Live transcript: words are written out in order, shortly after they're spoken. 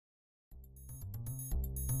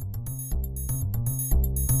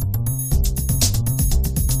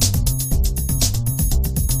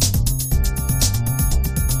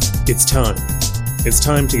It's time. It's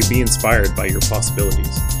time to be inspired by your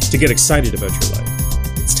possibilities, to get excited about your life.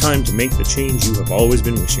 It's time to make the change you have always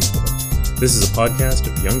been wishing for. This is a podcast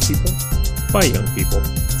of young people, by young people,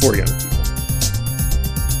 for young people.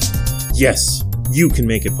 Yes, you can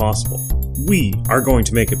make it possible. We are going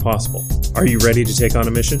to make it possible. Are you ready to take on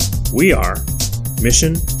a mission? We are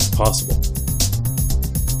Mission Possible.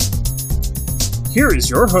 Here is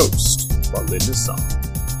your host, Melinda.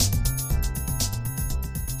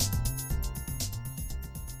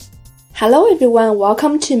 Hello everyone,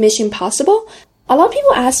 welcome to Mission Possible. A lot of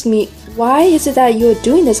people ask me, why is it that you're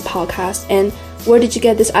doing this podcast and where did you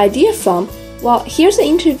get this idea from? Well, here's an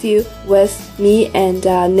interview with me and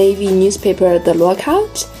Navy newspaper The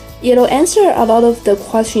Lookout. It'll answer a lot of the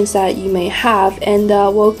questions that you may have and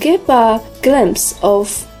will give a glimpse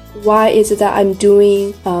of why is it that I'm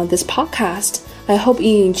doing this podcast. I hope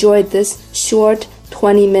you enjoyed this short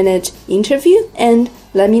 20-minute interview and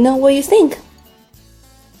let me know what you think.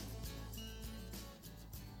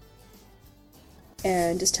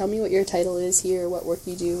 And just tell me what your title is here, what work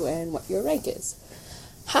you do, and what your rank is.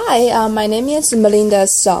 Hi, my name is Melinda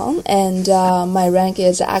Song, and my rank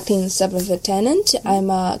is acting sub-lieutenant. I'm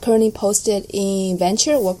currently posted in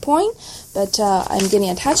Venture Work Point, but I'm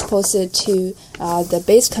getting attached posted to the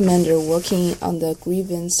base commander working on the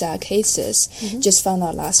grievance cases. Just found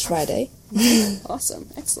out last Friday. Awesome,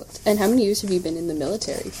 excellent. And how many years have you been in the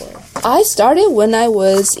military for? I started when I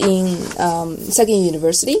was in second year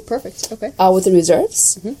university. Perfect, okay. With the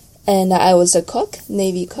reserves. And I was a cook,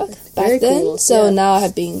 Navy cook back then. Cool. So now I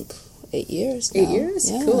have been 8 years now. 8 years?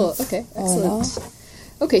 Yeah. Cool, okay, excellent.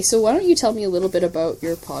 Okay, so why don't you tell me a little bit about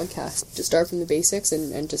your podcast? Just start from the basics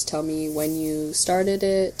and just tell me when you started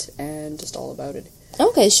it and just all about it.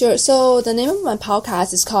 Okay, sure. So the name of my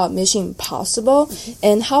podcast is called Mission Possible.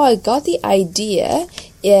 And how I got the idea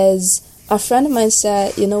is a friend of mine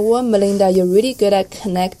said, you know what, Melinda, you're really good at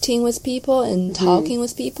connecting with people and talking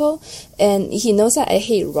with people. And he knows that I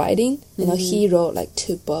hate writing. You know, he wrote like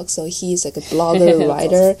 2 books, so he's like a blogger,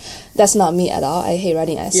 writer. That's not me at all. I hate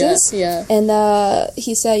writing essays. Yeah. And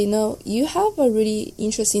he said, you know, you have a really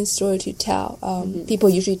interesting story to tell. People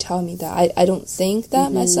usually tell me that. I don't think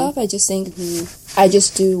that myself. I just think I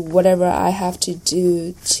just do whatever I have to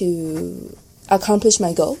do to accomplish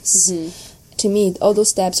my goals. To me, all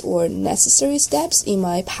those steps were necessary steps in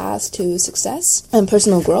my path to success and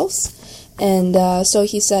personal growth. And so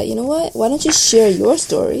he said, you know what, why don't you share your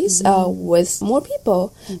stories with more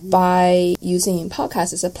people by using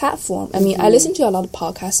podcasts as a platform. I mean, I listen to a lot of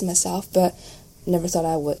podcasts myself, but never thought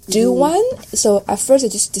I would do one. So at first I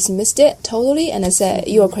just dismissed it totally and I said,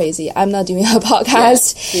 you're crazy, I'm not doing a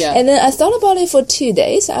podcast. And then I thought about it for 2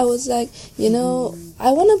 days. I was like, you know, I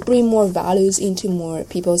want to bring more values into more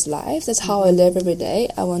people's lives. That's how I live every day.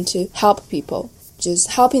 I want to help people, just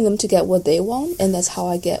helping them to get what they want, and that's how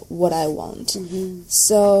I get what I want.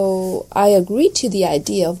 So I agreed to the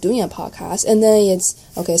idea of doing a podcast, and then it's,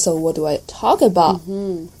 okay, so what do I talk about?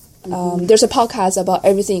 There's a podcast about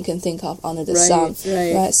everything you can think of under the sun,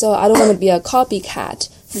 right? So I don't want to be a copycat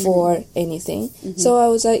for anything. So I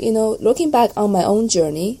was like, you know, looking back on my own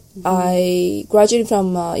journey, I graduated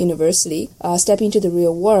from university, stepping into the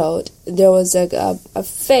real world. There was like a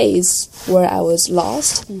phase where I was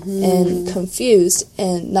lost and confused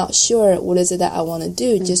and not sure what is it that I want to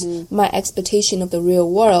do. Just my expectation of the real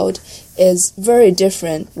world is very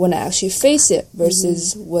different when I actually face it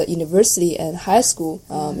versus what university and high school,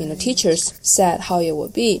 you know, teachers said how it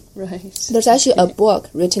would be. There's actually a book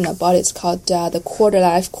written about it. It's called The Quarter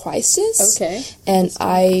Life Crisis. And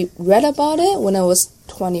I read about it when I was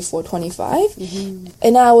 24, 25.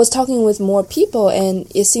 And I was talking with more people, and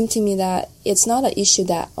it seemed to me that it's not an issue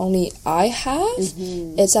that only I have.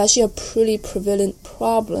 It's actually a pretty prevalent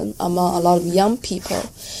problem among a lot of young people.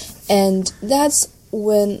 And that's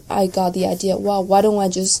when I got the idea, wow, why don't I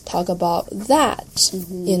just talk about that?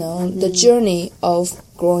 You know, the journey of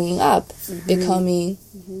growing up, becoming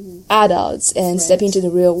adults and stepping into the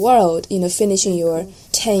real world, you know, finishing your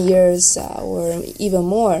 10 years or even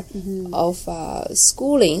more of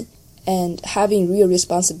schooling and having real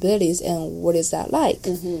responsibilities, and what is that like?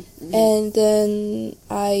 And then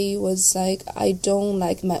I was like, I don't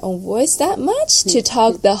like my own voice that much to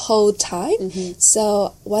talk the whole time,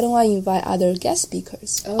 so why don't I invite other guest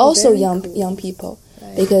speakers, also young people,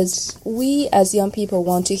 because we as young people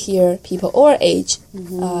want to hear people our age.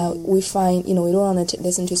 We find, you know, we don't want to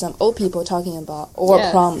listen to some old people talking about our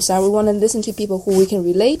problems. We want to listen to people who we can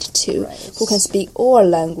relate to, who can speak our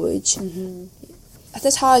language.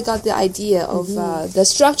 That's how I got the idea of the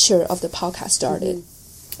structure of the podcast started.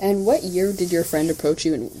 And what year did your friend approach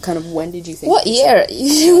you, and kind of when did you think? What year?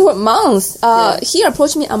 What month? He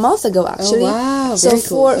approached me a month ago, actually. Oh, wow. So Very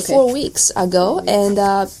cool. 4 weeks ago. And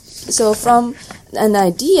so from an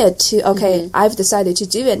idea to, okay, I've decided to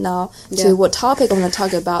do it now, to what topic I'm going to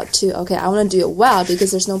talk about, to, okay, I want to do it well, because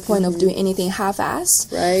there's no point of doing anything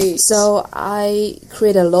half-assed. Right. So I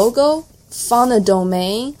created a logo, found a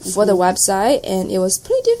domain for the website, and it was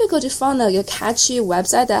pretty difficult to find a catchy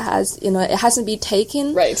website that has, it hasn't been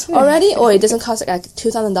taken already, or it doesn't cost like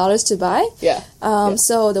 $2,000 to buy.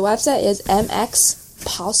 So the website is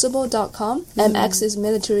mxpossible.com. MX is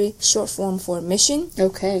military short form for mission.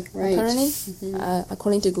 Okay, right. Apparently,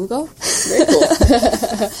 according to Google. Very cool.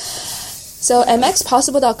 So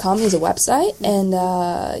mxpossible.com is a website, and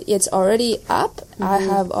it's already up. I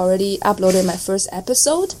have already uploaded my first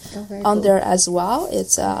episode on there as well.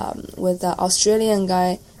 It's with the Australian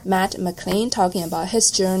guy Matt McLean talking about his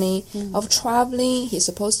journey of traveling. He's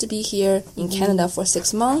supposed to be here in Canada for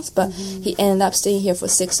 6 months, but he ended up staying here for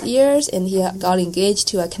 6 years, and he got engaged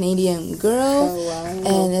to a Canadian girl. Oh, wow.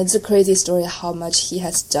 And it's a crazy story how much he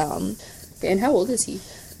has done. Okay, and how old is he?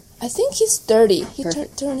 I think he's 30. He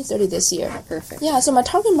turned 30 this year. Perfect. Yeah, so my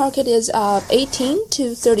target market is 18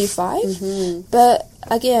 to 35. But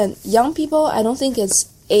again, young people, I don't think it's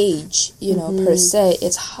age, per se.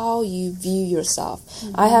 It's how you view yourself.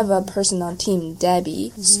 I have a person on team,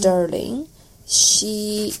 Debbie Sterling.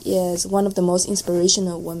 She is one of the most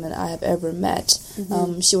inspirational women I have ever met.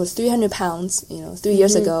 She was 300 pounds, 3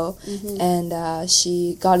 years ago, and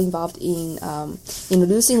she got involved in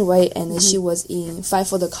losing weight, and she was in Fight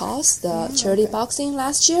for the Cause, the charity boxing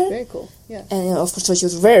last year. Very cool. Yeah. And of course, so she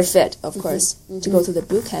was very fit, of course, to go to the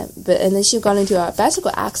boot camp. And then she got into a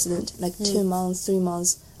bicycle accident, like 2 months, 3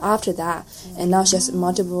 months after that, and now she has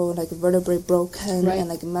multiple vertebrae broken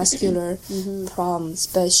and muscular problems.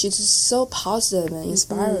 But she's just so positive and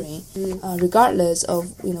inspiring, regardless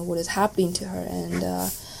of what is happening to her, and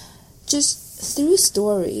just through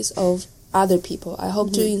stories of other people, I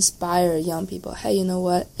hope to inspire young people. Hey, you know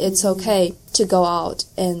what? It's okay to go out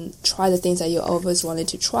and try the things that you always wanted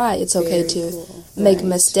to try. It's okay to make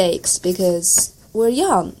mistakes, because we're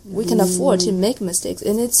young. We can afford to make mistakes,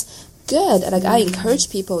 and it's good. I encourage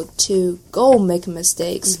people to go make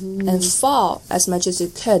mistakes and fall as much as you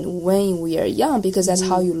can when we are young, because that's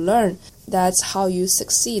how you learn. That's how you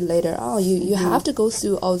succeed later on. You have to go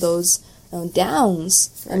through all those downs.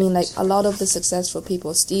 I mean, a lot of the successful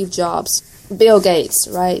people, Steve Jobs, Bill Gates,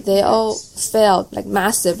 right? They all failed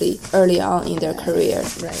massively early on in their career.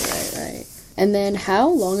 Right. And then how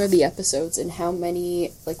long are the episodes, and how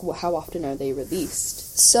many, how often are they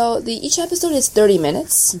released? So each episode is 30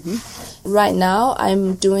 minutes. Right now,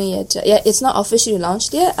 I'm doing it. It's not officially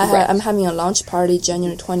launched yet. I'm having a launch party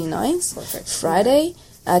January 29th, Friday,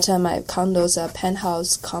 at my condo's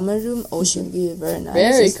penthouse common room, ocean view. Very nice.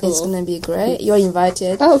 Very cool. It's going to be great. You're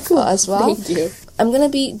invited. Oh, cool. As well. Thank you. I'm going to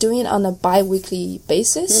be doing it on a bi-weekly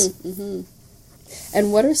basis.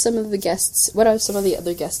 And what are some of the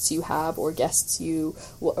other guests you have, or guests you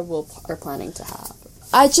are planning to have?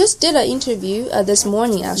 I just did an interview this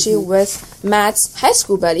morning, actually, with Matt's high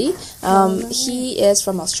school buddy. He is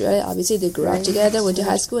from Australia. Obviously, they grew up together, went to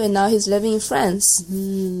high school, and now he's living in France.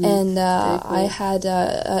 And cool. I had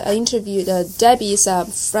I interviewed Debbie's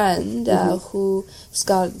friend who's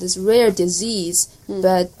got this rare disease,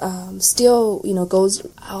 but still, goes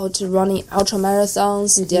out running ultra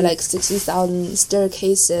marathons. Did 60,000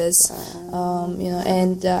 staircases.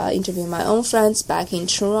 And interviewing my own friends back in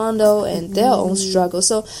Toronto and their own struggles.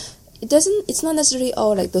 So it's not necessarily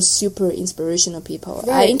all those super inspirational people.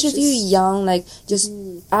 Right, I interview young, just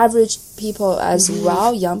average people as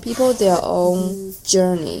well, young people, their own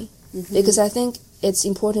journey. Because I think it's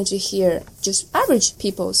important to hear just average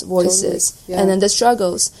people's voices, and then the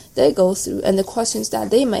struggles they go through and the questions that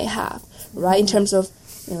they may have, right, in terms of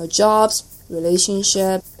jobs,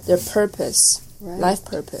 relationship, their purpose, life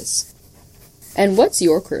purpose. And what's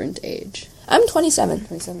your current age? I'm 27.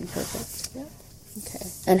 27, perfect. Yeah. Okay.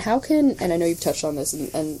 And and I know you've touched on this,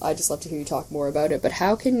 and I'd just love to hear you talk more about it, but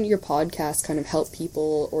how can your podcast kind of help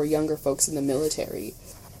people or younger folks in the military?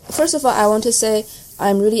 First of all, I want to say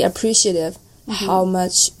I'm really appreciative how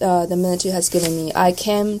much the military has given me. I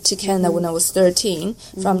came to Canada when I was 13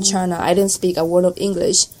 from China. I didn't speak a word of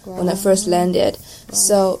English when I first landed.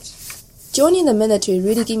 So joining the military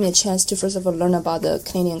really gave me a chance to, first of all, learn about the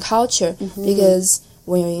Canadian culture, because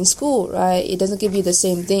when you're in school, right, it doesn't give you the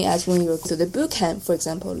same thing as when you're to the boot camp, for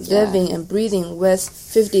example, living and breathing with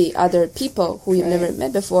 50 other people who you've never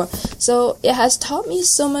met before. So it has taught me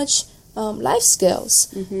so much life skills,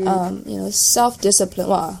 self-discipline.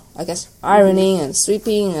 Well, I guess ironing and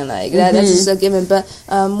sweeping and like that. That's just a given. But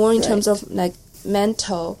more in terms of like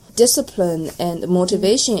mental discipline and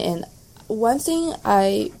motivation. And one thing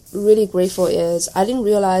I really grateful is I didn't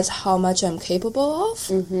realize how much I'm capable of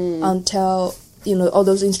until all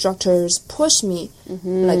those instructors pushed me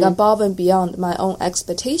like above and beyond my own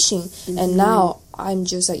expectation. And now I'm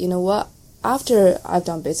just like, you know what? After I've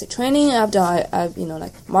done basic training, I've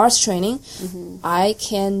like Mars training, I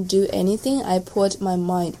can do anything I put my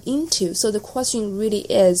mind into. So the question really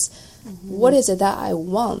is, what is it that I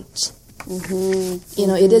want?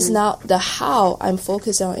 It is not the how I'm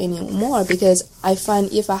focused on anymore, because I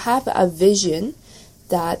find if I have a vision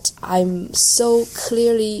that I'm so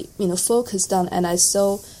clearly, focused on, and I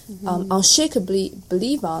so unshakably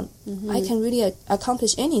believe on, I can really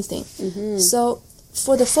accomplish anything. So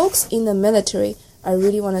for the folks in the military, I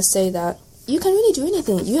really want to say that you can really do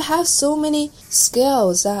anything. You have so many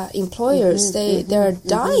skills that employers, they're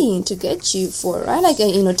dying to get you for, right? Like,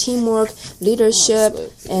 teamwork, leadership,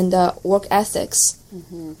 and work ethics.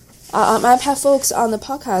 I've had folks on the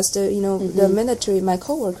podcast, the military, my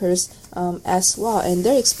coworkers, as well, and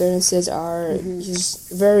their experiences are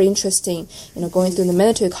just very interesting, going through the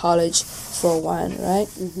military college for one, right?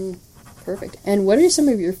 Perfect. And what are some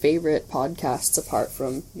of your favorite podcasts apart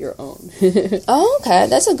from your own? Oh, okay,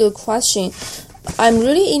 that's a good question. I'm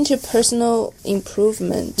really into personal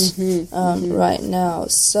improvement right now.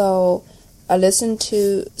 So I listen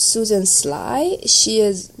to Susan Sly. She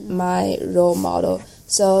is my role model.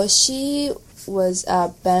 So she was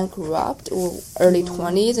bankrupt early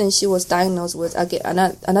 20s, and she was diagnosed with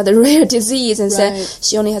another rare disease, and said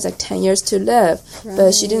she only has like 10 years to live.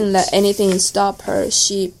 But she didn't let anything stop her.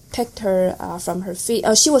 She picked her from her feet.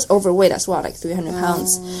 She was overweight as well, like 300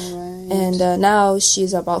 pounds. And now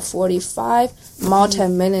she's about 45,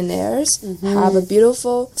 multi-millionaires, have a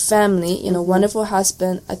beautiful family, wonderful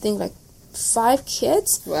husband, I think like 5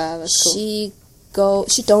 kids. Wow, that's cool.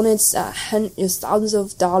 She donates thousands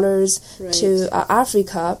of dollars to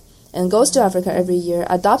Africa, and goes to Africa every year,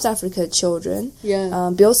 adopts Africa children,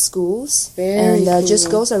 builds schools, and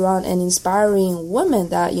just goes around and inspiring women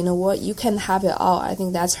that, you can have it all. I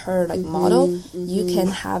think that's her motto. You can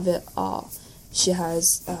have it all. She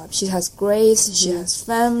has grace, she has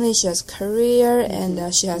family, she has career,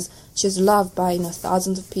 and she's loved by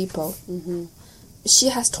thousands of people. She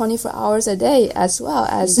has 24 hours a day as well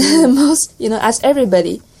as most, as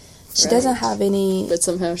everybody. She doesn't have any... But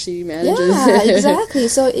somehow she manages. Yeah, exactly.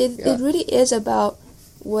 So it really is about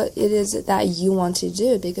what it is that you want to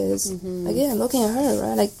do, because, again, looking at her,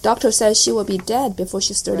 right? Like, doctor says she will be dead before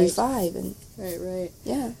she's 35. And Right.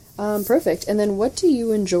 Yeah. Perfect. And then what do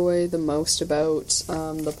you enjoy the most about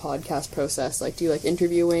the podcast process? Like, do you like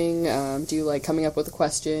interviewing? Do you like coming up with the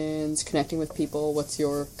questions, connecting with people? What's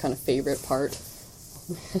your kind of favorite part?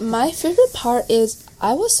 My favorite part is,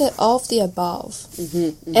 I would say, all of the above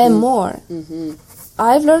and more.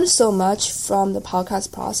 I've learned so much from the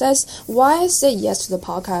podcast process. Why I say yes to the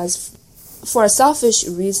podcast, for a selfish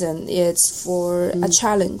reason, it's for a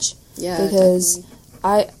challenge. Yeah, because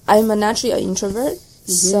I'm naturally an introvert,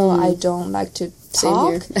 so I don't like to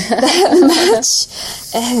talk that much.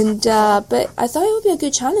 And but I thought it would be a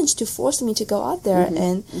good challenge to force me to go out there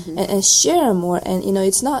and share more. And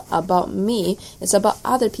it's not about me, it's about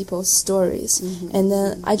other people's stories. And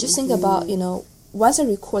then I just think about, once I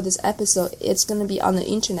record this episode, it's going to be on the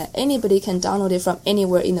internet. Anybody can download it from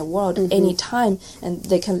anywhere in the world, anytime, and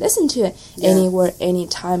they can listen to it anywhere,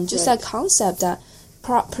 anytime. Just that concept that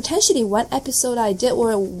potentially one episode I did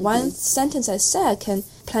or one sentence I said can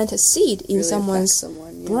plant a seed in someone's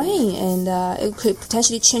brain, and it could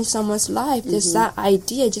potentially change someone's life. Just that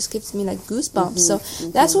idea just gives me like goosebumps. So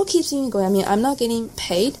that's what keeps me going. I mean, I'm not getting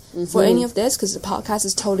paid for any of this because the podcast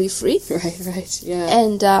is totally free. Right, yeah.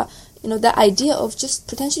 And the idea of just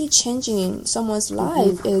potentially changing someone's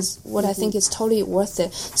life is what I think is totally worth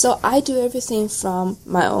it. So I do everything from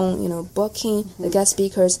my own, booking the guest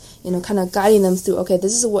speakers, kind of guiding them through, okay,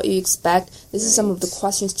 this is what you expect. This is some of the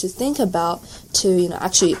questions to think about, to,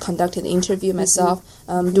 actually conducting the interview myself,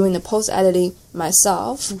 doing the post-editing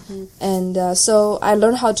myself. And so I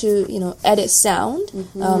learned how to, edit sound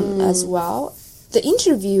as well. The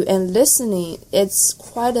interview and listening, it's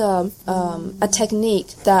quite a technique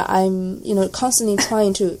that I'm, constantly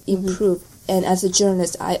trying to improve. And as a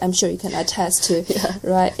journalist, I'm sure you can attest to,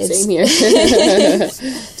 right? Same here.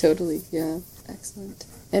 Totally, yeah. Excellent.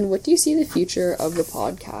 And what do you see the future of the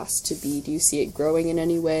podcast to be? Do you see it growing in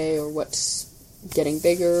any way, or what getting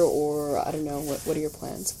bigger, or I don't know, what are your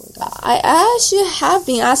plans for that? I actually have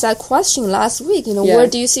been asked that question last week, where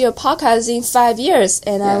do you see your podcast in 5 years?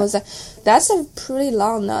 And I was like, that's a pretty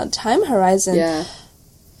long time horizon. Yeah.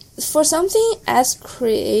 For something as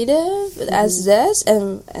creative as this,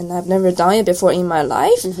 and I've never done it before in my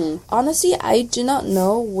life, honestly, I do not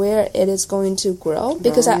know where it is going to grow,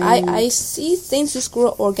 because I see things just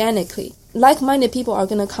grow organically. Like-minded people are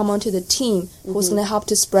going to come onto the team who's going to help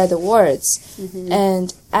to spread the words.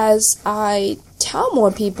 And as I tell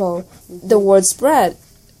more people the word spread,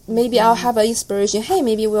 maybe I'll have an inspiration. Hey,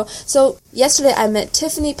 maybe we'll... So yesterday I met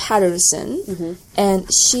Tiffany Patterson,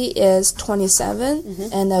 and she is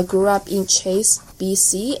 27 and grew up in Chase,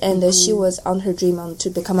 BC, and she was on her dream to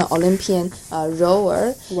become an Olympian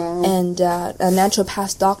rower and a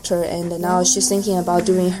naturopath doctor, and now she's thinking about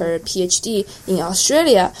doing her PhD in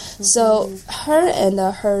Australia. So her and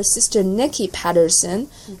her sister Nikki Patterson,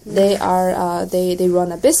 they are they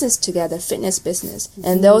run a business together, fitness business,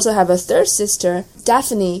 and they also have a third sister,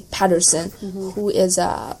 Daphne Patterson, who is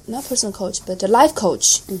not personal coach but a life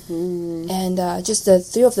coach, and just the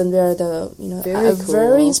three of them, they're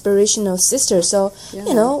very inspirational sisters. So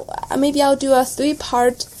maybe I'll do a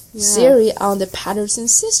 3-part series on the Patterson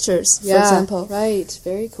sisters, for example. Right,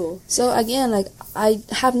 very cool. So again, like, I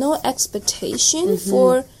have no expectation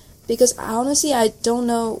for, because honestly I don't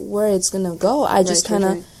know where it's gonna go. I just kind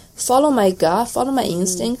of follow my gut, follow my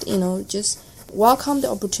instinct, just welcome the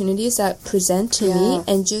opportunities that present to me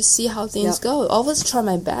and just see how things go. Always try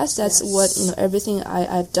my best. That's what everything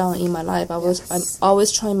I've done in my life. I'm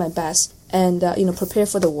always trying my best, and prepare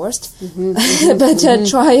for the worst, but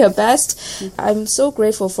try your best. I'm so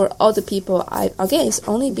grateful for all the people. Again, it's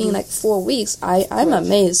only been like 4 weeks. I'm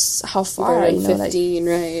amazed how far. 15,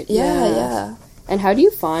 right? Yeah. And how do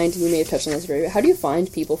you find? You may have touched on this already. But how do you find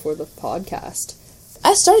people for the podcast?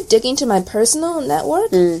 I started digging into my personal network,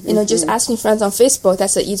 just asking friends on Facebook.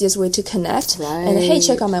 That's the easiest way to connect. Right. And hey,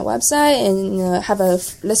 check out my website and have a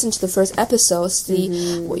listen to the first episode,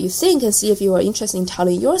 see what you think, and see if you are interested in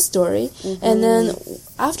telling your story. And then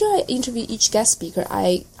after I interview each guest speaker,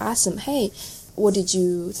 I ask them, hey, what did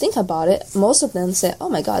you think about it? Most of them say, oh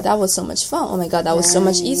my god, that was so much fun. Oh my god, that was so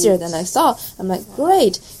much easier than I thought. I'm like,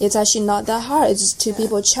 great. It's actually not that hard. It's just two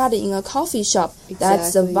people chatting in a coffee shop.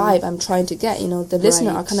 That's the vibe I'm trying to get. The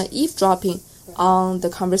listener are kind of eavesdropping on the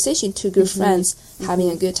conversation. Two good friends having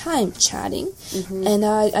a good time chatting. And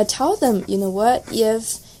I tell them, you know what,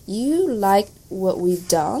 if you like what we've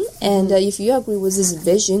done, and if you agree with this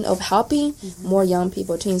vision of helping more young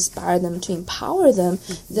people, to inspire them, to empower them,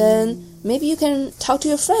 then maybe you can talk to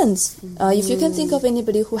your friends. If you can think of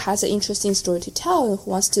anybody who has an interesting story to tell and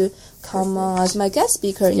who wants to come as my guest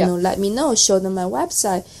speaker, let me know. Show them my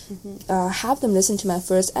website. Have them listen to my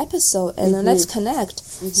first episode, and then let's connect.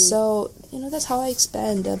 So that's how I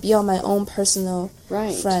expand beyond my own personal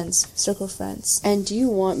friends, circle friends. And do you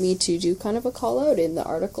want me to do kind of a call out in the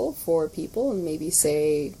article for people, and maybe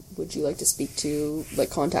say, would you like to speak to,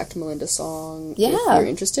 contact Melinda Song if you're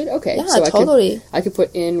interested? Okay. Yeah, so totally. I could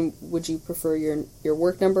put in, would you prefer your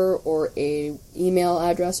work number or a email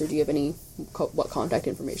address, or do you have any, what contact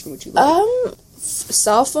information would you like?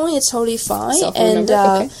 Cell phone is totally fine. Cell phone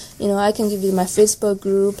number? Okay. I can give you my Facebook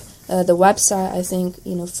group, the website. I think,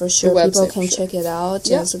 for sure people can check it out,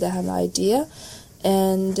 so they have an idea.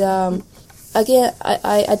 And again,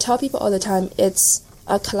 I tell people all the time, it's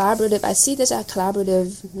a collaborative. I see this as a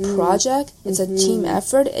collaborative project. It's a team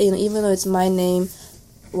effort. Even though it's my name,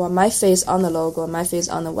 my face on the logo, my face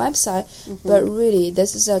on the website, but really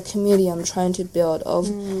this is a community I'm trying to build of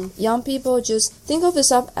young people. Just think of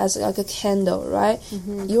yourself as like a candle, right?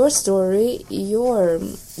 Your story,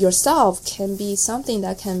 yourself can be something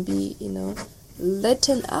that can be lit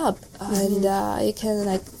up, and it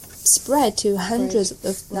can spread to hundreds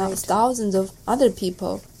of now thousands of other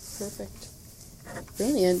people. Perfect.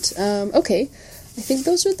 Brilliant. Okay. I think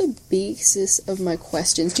those are the basis of my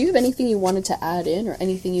questions. Do you have anything you wanted to add in, or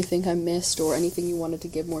anything you think I missed, or anything you wanted to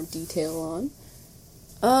give more detail on?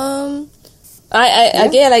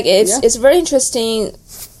 It's very interesting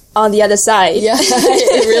on the other side. Yeah,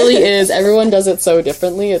 it really is. Everyone does it so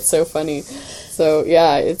differently. It's so funny. So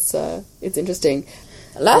yeah, it's interesting.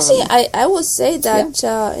 Lastly, I would say that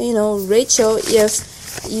Rachel,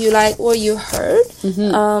 if you like what you heard,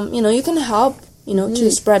 you can help.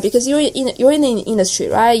 To spread, because you're in the industry,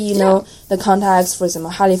 right? Know the contacts, for example,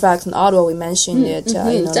 Halifax and Ottawa. We mentioned it.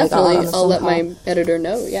 Definitely, I'll let my editor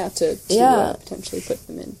know. To potentially put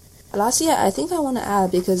them in. last year, I think I want to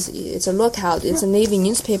add, because it's a lookout, it's a Navy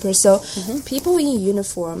newspaper, so people in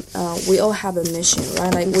uniform, we all have a mission,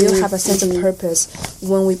 right? Like, we all have a sense of purpose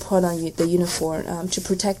when we put on the uniform, to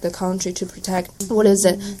protect the country, to protect what is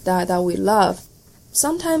it that we love.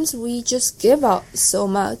 Sometimes we just give out so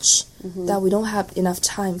much that we don't have enough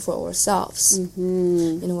time for ourselves.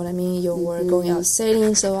 You know what I mean? We're going out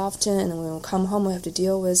sailing so often, and when we come home, we have to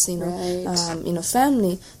deal with,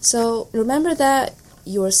 family. So remember that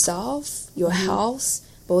yourself, your health,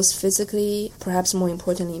 both physically, perhaps more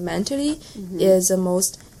importantly, mentally, is the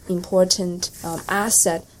most important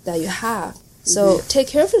asset that you have. So take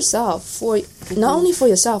care of yourself, for not only for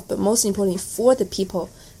yourself, but most importantly, for the people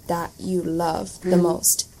that you love the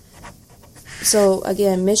most. So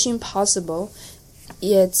again, Mission Impossible,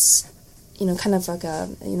 it's kind of like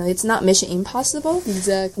it's not Mission Impossible.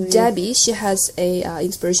 Exactly. Debbie, she has a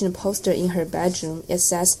inspirational poster in her bedroom. It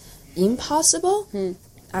says impossible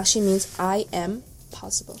actually means I am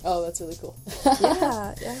possible. Oh, that's really cool.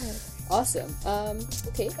 yeah. Awesome.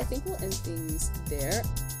 Okay, I think we'll end things there.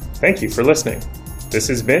 Thank you for listening. This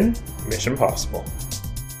has been Mission Possible.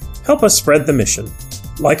 Help us spread the mission.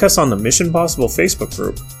 Like us on the Mission Possible Facebook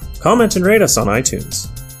group. Comment and rate us on iTunes.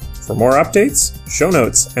 For more updates, show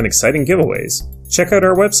notes, and exciting giveaways, check out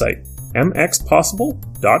our website,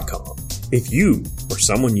 mxpossible.com. If you or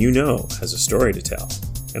someone you know has a story to tell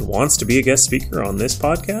and wants to be a guest speaker on this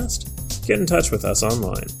podcast, get in touch with us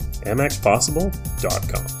online,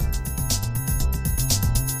 mxpossible.com.